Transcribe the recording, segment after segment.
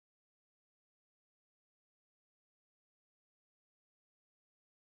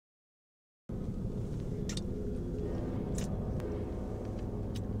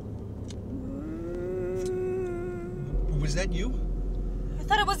Was that you? I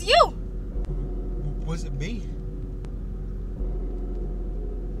thought it was you! Was it me?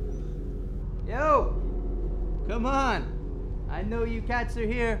 Yo! Come on! I know you cats are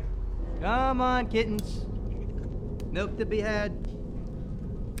here. Come on, kittens. Milk to be had.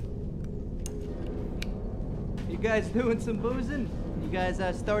 You guys doing some boozing? You guys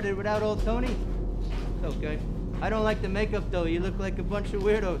started without old Tony? Okay. I don't like the makeup though. You look like a bunch of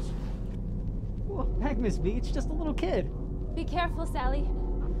weirdos. Well, heck, Miss V, it's just a little kid. Be careful, Sally.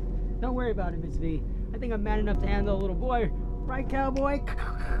 Don't worry about it, Miss V. I think I'm man enough to handle a little boy. Right, cowboy?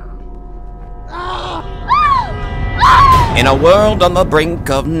 In a world on the brink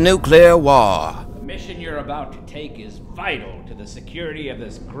of nuclear war, The mission you're about to take is vital to the security of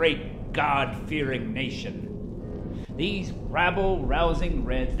this great God-fearing nation. These rabble-rousing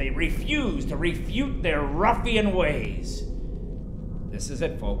Reds, they refuse to refute their ruffian ways. This is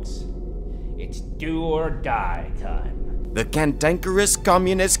it, folks. It's do or die time. the cantankerous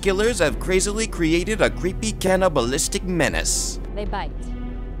communist killers have crazily created a creepy cannibalistic menace. They bite,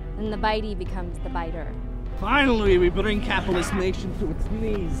 and the bitey becomes the biter. Finally, we bring capitalist nation to its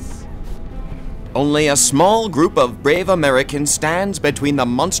knees. Only a small group of brave Americans stands between the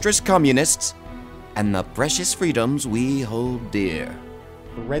monstrous communists and the precious freedoms we hold dear.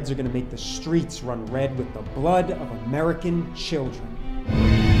 The Reds are going to make the streets run red with the blood of American children.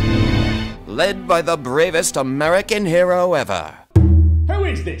 Led by the bravest American hero ever. Who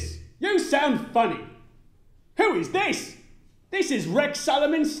is this? You sound funny. Who is this? This is Rex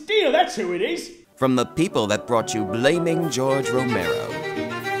Solomon Steele, that's who it is. From the people that brought you Blaming George Romero.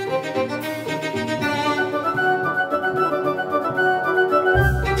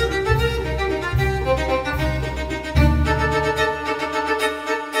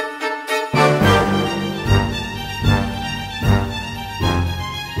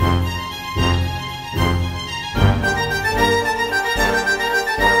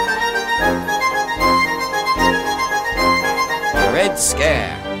 Red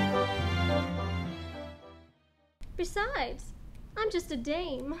Scare. Besides, I'm just a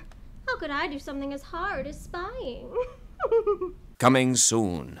dame. How could I do something as hard as spying? Coming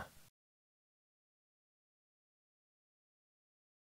soon.